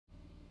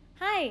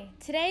Hi,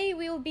 today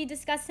we will be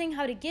discussing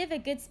how to give a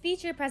good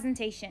speech or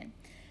presentation.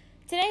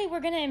 Today we're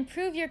going to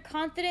improve your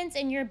confidence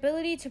and your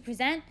ability to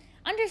present,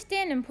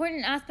 understand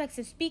important aspects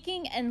of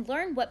speaking, and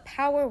learn what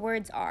power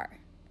words are.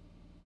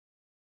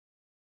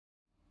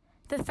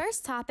 The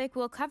first topic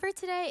we'll cover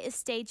today is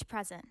stage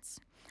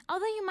presence.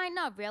 Although you might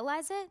not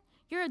realize it,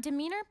 your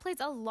demeanor plays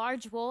a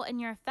large role in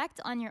your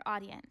effect on your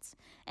audience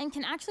and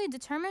can actually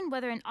determine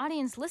whether an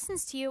audience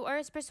listens to you or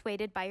is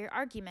persuaded by your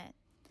argument.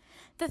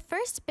 The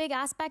first big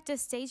aspect of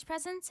stage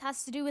presence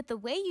has to do with the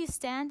way you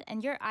stand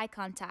and your eye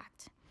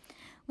contact.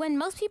 When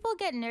most people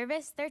get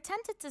nervous, they're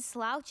tempted to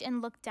slouch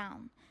and look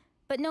down.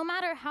 But no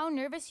matter how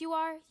nervous you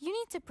are, you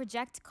need to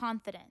project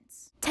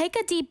confidence. Take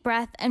a deep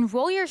breath and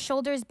roll your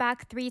shoulders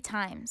back 3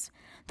 times.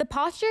 The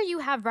posture you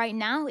have right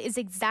now is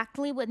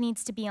exactly what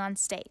needs to be on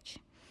stage.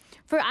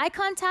 For eye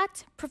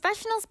contact,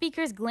 professional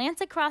speakers glance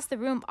across the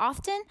room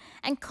often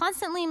and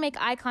constantly make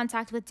eye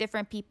contact with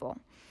different people.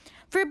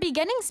 For a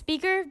beginning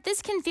speaker,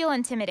 this can feel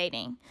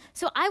intimidating,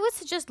 so I would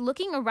suggest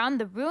looking around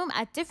the room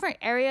at different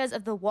areas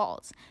of the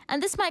walls,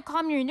 and this might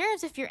calm your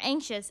nerves if you're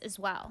anxious as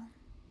well.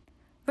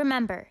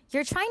 Remember,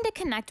 you're trying to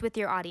connect with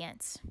your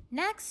audience.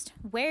 Next,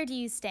 where do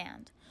you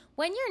stand?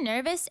 When you're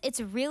nervous,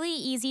 it's really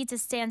easy to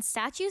stand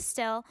statue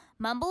still,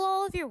 mumble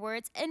all of your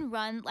words, and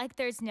run like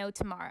there's no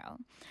tomorrow.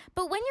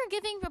 But when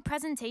you're giving a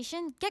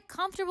presentation, get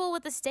comfortable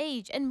with the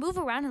stage and move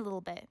around a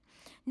little bit.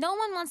 No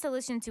one wants to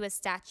listen to a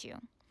statue.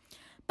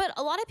 But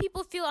a lot of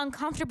people feel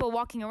uncomfortable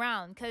walking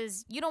around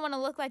because you don't want to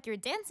look like you're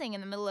dancing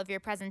in the middle of your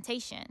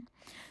presentation.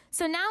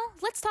 So now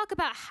let's talk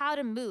about how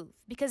to move,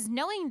 because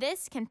knowing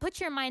this can put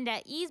your mind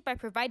at ease by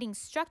providing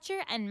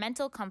structure and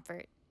mental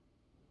comfort.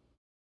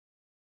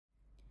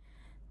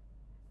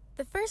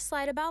 The first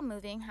slide about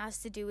moving has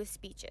to do with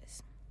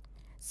speeches.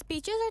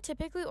 Speeches are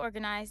typically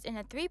organized in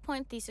a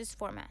 3-point thesis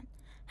format.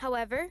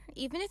 However,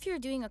 even if you're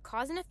doing a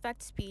cause and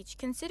effect speech,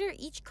 consider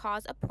each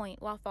cause a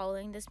point while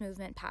following this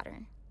movement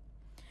pattern.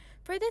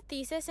 For the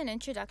thesis and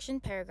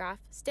introduction paragraph,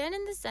 stand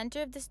in the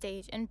center of the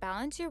stage and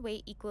balance your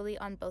weight equally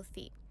on both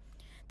feet.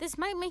 This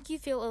might make you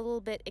feel a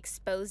little bit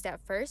exposed at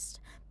first.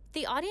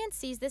 The audience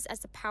sees this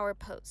as a power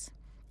pose.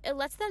 It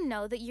lets them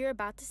know that you're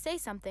about to say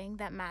something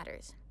that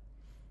matters.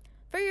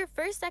 For your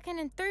first, second,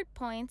 and third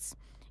points,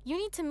 you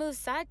need to move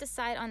side to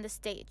side on the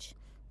stage.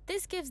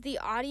 This gives the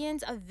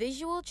audience a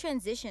visual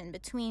transition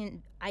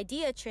between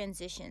idea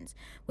transitions,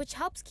 which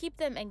helps keep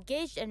them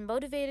engaged and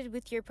motivated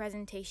with your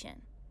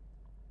presentation.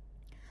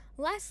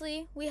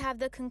 Lastly, we have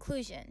the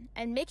conclusion,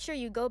 and make sure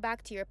you go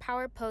back to your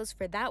power pose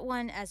for that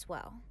one as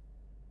well.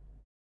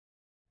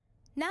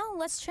 Now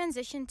let's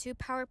transition to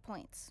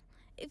PowerPoints.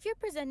 If you're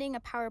presenting a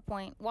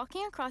PowerPoint,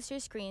 walking across your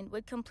screen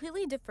would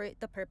completely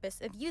defeat the purpose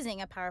of using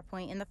a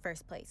PowerPoint in the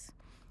first place.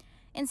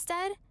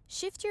 Instead,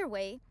 shift your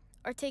weight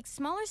or take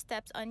smaller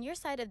steps on your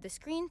side of the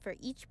screen for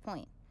each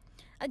point.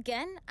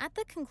 Again, at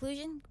the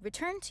conclusion,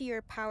 return to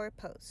your power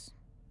pose.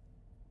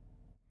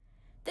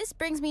 This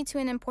brings me to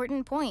an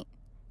important point.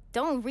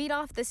 Don't read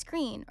off the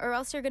screen, or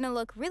else you're going to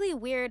look really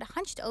weird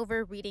hunched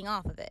over reading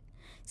off of it.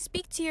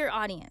 Speak to your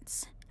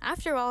audience.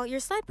 After all,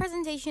 your slide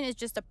presentation is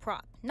just a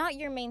prop, not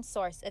your main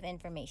source of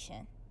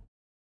information.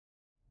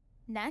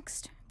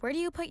 Next, where do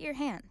you put your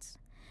hands?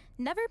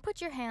 Never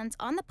put your hands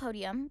on the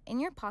podium, in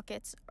your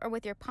pockets, or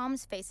with your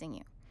palms facing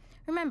you.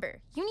 Remember,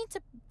 you need to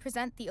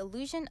present the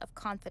illusion of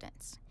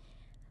confidence.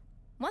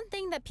 One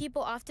thing that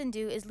people often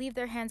do is leave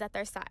their hands at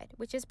their side,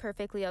 which is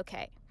perfectly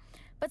okay.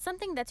 But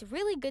something that's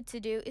really good to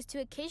do is to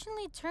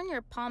occasionally turn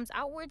your palms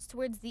outwards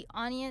towards the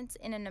audience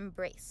in an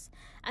embrace,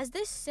 as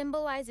this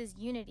symbolizes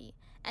unity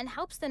and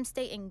helps them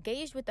stay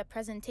engaged with the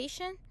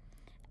presentation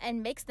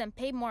and makes them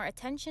pay more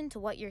attention to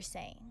what you're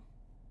saying.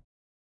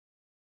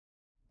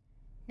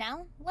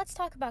 Now, let's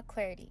talk about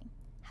clarity.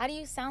 How do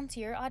you sound to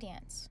your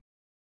audience?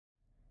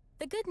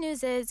 The good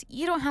news is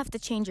you don't have to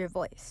change your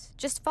voice.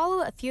 Just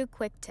follow a few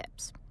quick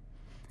tips.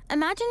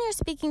 Imagine you're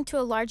speaking to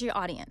a larger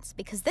audience,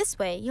 because this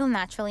way you'll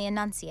naturally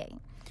enunciate.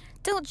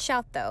 Don't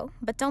shout though,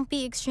 but don't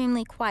be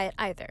extremely quiet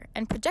either,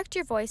 and project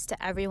your voice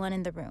to everyone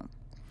in the room.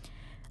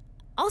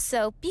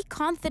 Also, be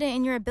confident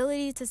in your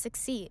ability to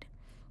succeed.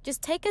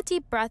 Just take a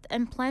deep breath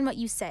and plan what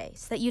you say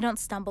so that you don't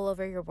stumble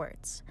over your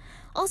words.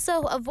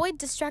 Also, avoid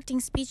distracting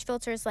speech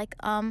filters like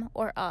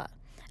or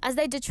as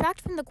they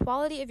detract from the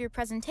quality of your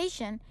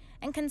presentation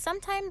and can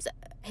sometimes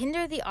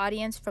hinder the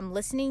audience from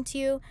listening to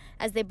you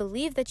as they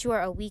believe that you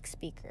are a weak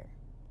speaker.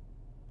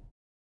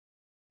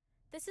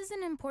 This is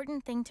an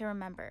important thing to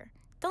remember.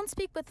 Don't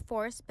speak with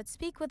force, but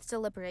speak with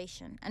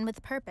deliberation and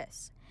with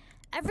purpose.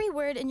 Every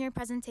word in your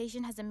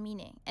presentation has a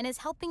meaning and is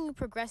helping you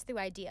progress through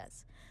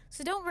ideas.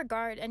 So don't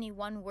regard any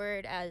one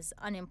word as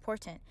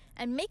unimportant,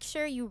 and make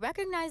sure you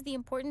recognize the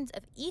importance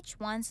of each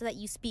one so that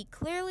you speak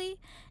clearly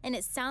and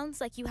it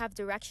sounds like you have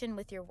direction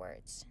with your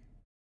words.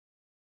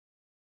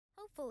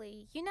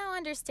 Hopefully, you now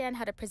understand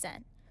how to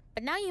present,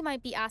 but now you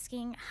might be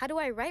asking, how do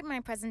I write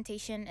my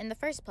presentation in the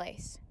first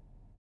place?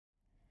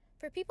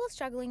 For people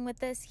struggling with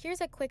this,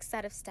 here's a quick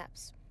set of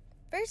steps.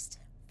 First,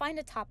 find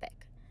a topic.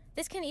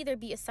 This can either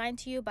be assigned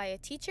to you by a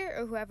teacher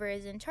or whoever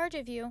is in charge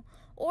of you,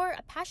 or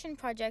a passion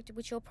project,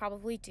 which you'll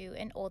probably do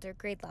in older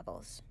grade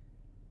levels.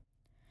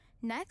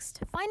 Next,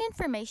 find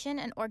information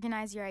and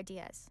organize your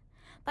ideas.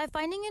 By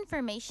finding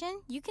information,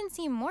 you can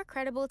seem more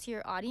credible to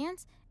your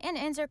audience and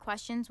answer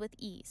questions with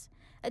ease.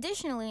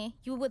 Additionally,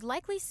 you would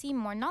likely seem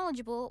more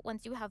knowledgeable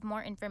once you have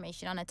more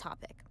information on a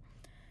topic.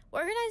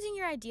 Organizing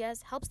your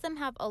ideas helps them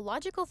have a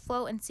logical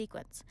flow and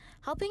sequence,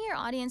 helping your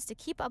audience to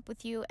keep up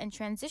with you and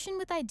transition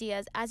with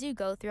ideas as you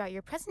go throughout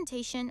your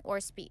presentation or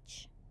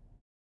speech.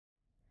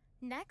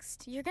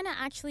 Next, you're going to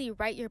actually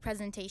write your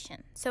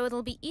presentation, so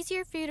it'll be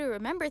easier for you to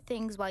remember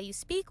things while you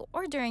speak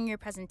or during your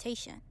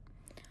presentation.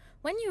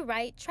 When you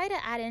write, try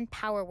to add in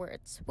power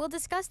words. We'll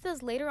discuss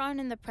those later on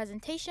in the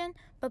presentation,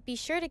 but be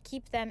sure to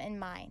keep them in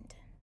mind.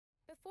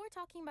 Before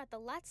talking about the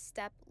last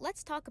step,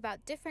 let's talk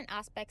about different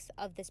aspects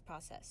of this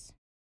process.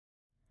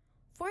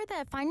 For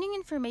the finding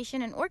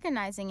information and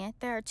organizing it,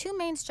 there are two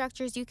main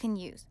structures you can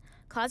use: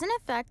 cause and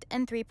effect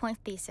and three-point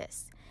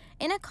thesis.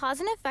 In a cause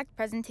and effect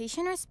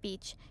presentation or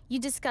speech, you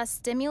discuss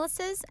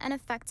stimuluses and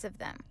effects of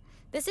them.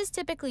 This is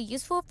typically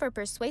useful for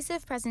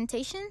persuasive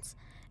presentations,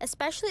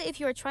 especially if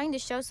you are trying to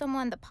show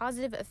someone the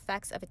positive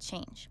effects of a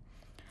change.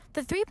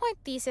 The three-point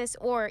thesis,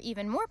 or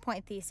even more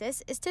point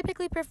thesis, is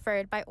typically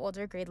preferred by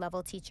older grade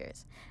level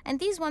teachers, and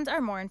these ones are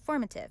more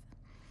informative.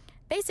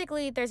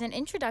 Basically, there's an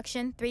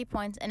introduction, 3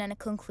 points, and then a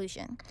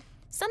conclusion.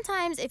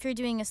 Sometimes, if you're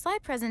doing a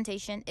slide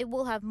presentation, it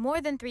will have more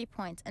than 3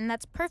 points, and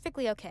that's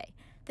perfectly okay.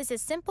 This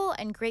is simple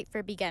and great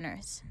for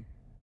beginners.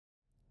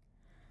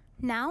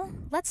 Now,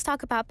 let's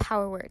talk about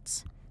power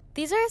words.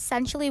 These are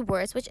essentially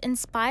words which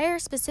inspire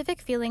specific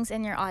feelings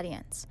in your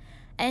audience.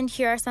 And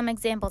here are some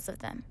examples of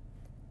them,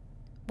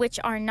 which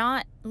are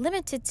not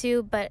limited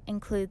to, but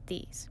include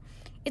these.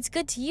 It's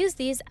good to use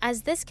these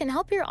as this can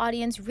help your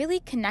audience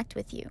really connect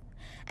with you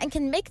and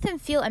can make them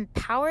feel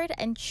empowered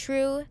and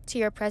true to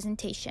your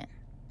presentation.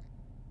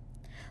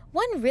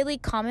 One really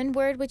common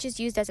word which is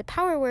used as a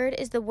power word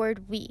is the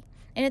word we,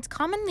 and it's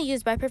commonly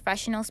used by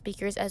professional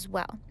speakers as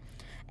well.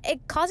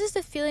 It causes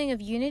the feeling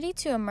of unity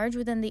to emerge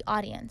within the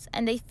audience,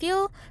 and they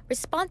feel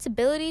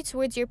responsibility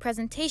towards your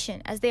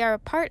presentation as they are a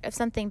part of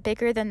something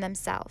bigger than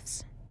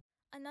themselves.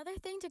 Another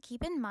thing to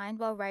keep in mind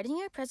while writing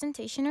your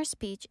presentation or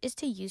speech is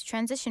to use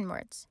transition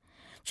words.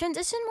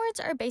 Transition words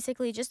are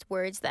basically just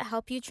words that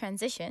help you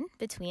transition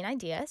between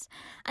ideas,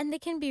 and they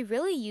can be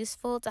really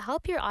useful to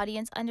help your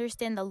audience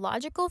understand the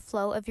logical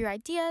flow of your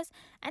ideas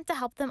and to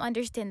help them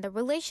understand the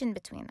relation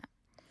between them.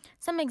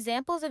 Some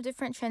examples of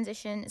different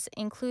transitions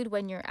include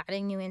when you're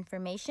adding new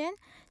information,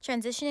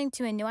 transitioning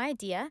to a new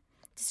idea,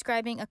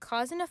 describing a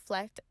cause and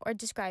effect, or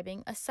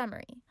describing a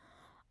summary.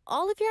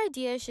 All of your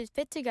ideas should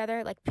fit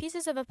together like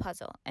pieces of a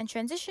puzzle, and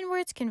transition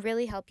words can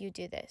really help you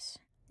do this.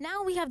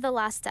 Now we have the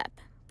last step,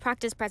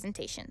 practice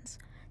presentations.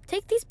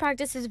 Take these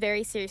practices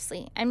very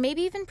seriously, and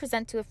maybe even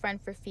present to a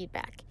friend for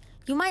feedback.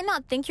 You might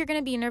not think you're going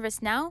to be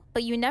nervous now,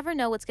 but you never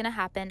know what's going to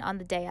happen on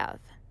the day of.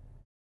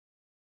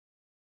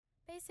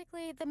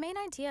 Basically, the main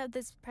idea of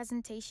this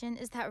presentation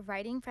is that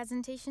writing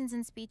presentations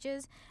and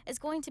speeches is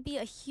going to be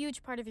a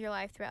huge part of your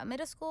life throughout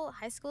middle school,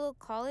 high school,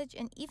 college,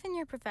 and even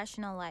your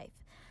professional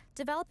life.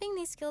 Developing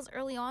these skills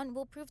early on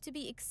will prove to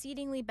be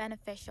exceedingly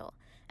beneficial,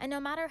 and no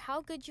matter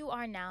how good you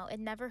are now, it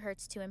never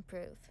hurts to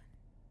improve.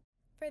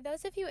 For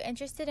those of you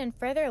interested in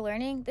further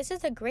learning, this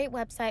is a great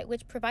website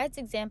which provides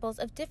examples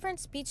of different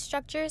speech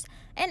structures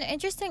and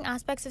interesting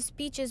aspects of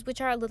speeches which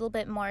are a little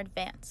bit more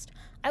advanced.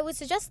 I would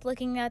suggest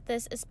looking at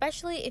this,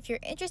 especially if you're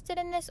interested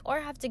in this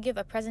or have to give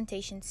a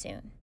presentation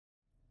soon.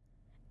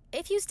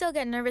 If you still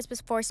get nervous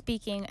before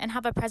speaking and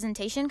have a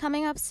presentation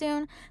coming up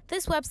soon,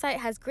 this website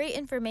has great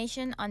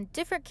information on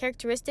different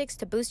characteristics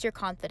to boost your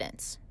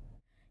confidence.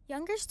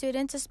 Younger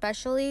students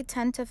especially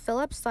tend to fill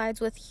up slides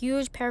with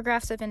huge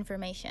paragraphs of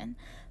information.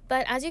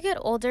 But as you get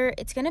older,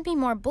 it's going to be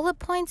more bullet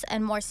points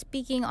and more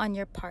speaking on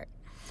your part.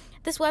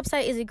 This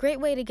website is a great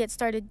way to get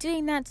started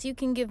doing that so you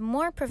can give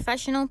more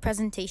professional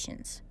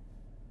presentations.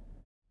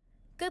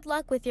 Good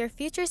luck with your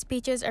future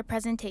speeches or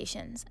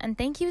presentations, and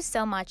thank you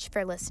so much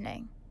for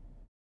listening.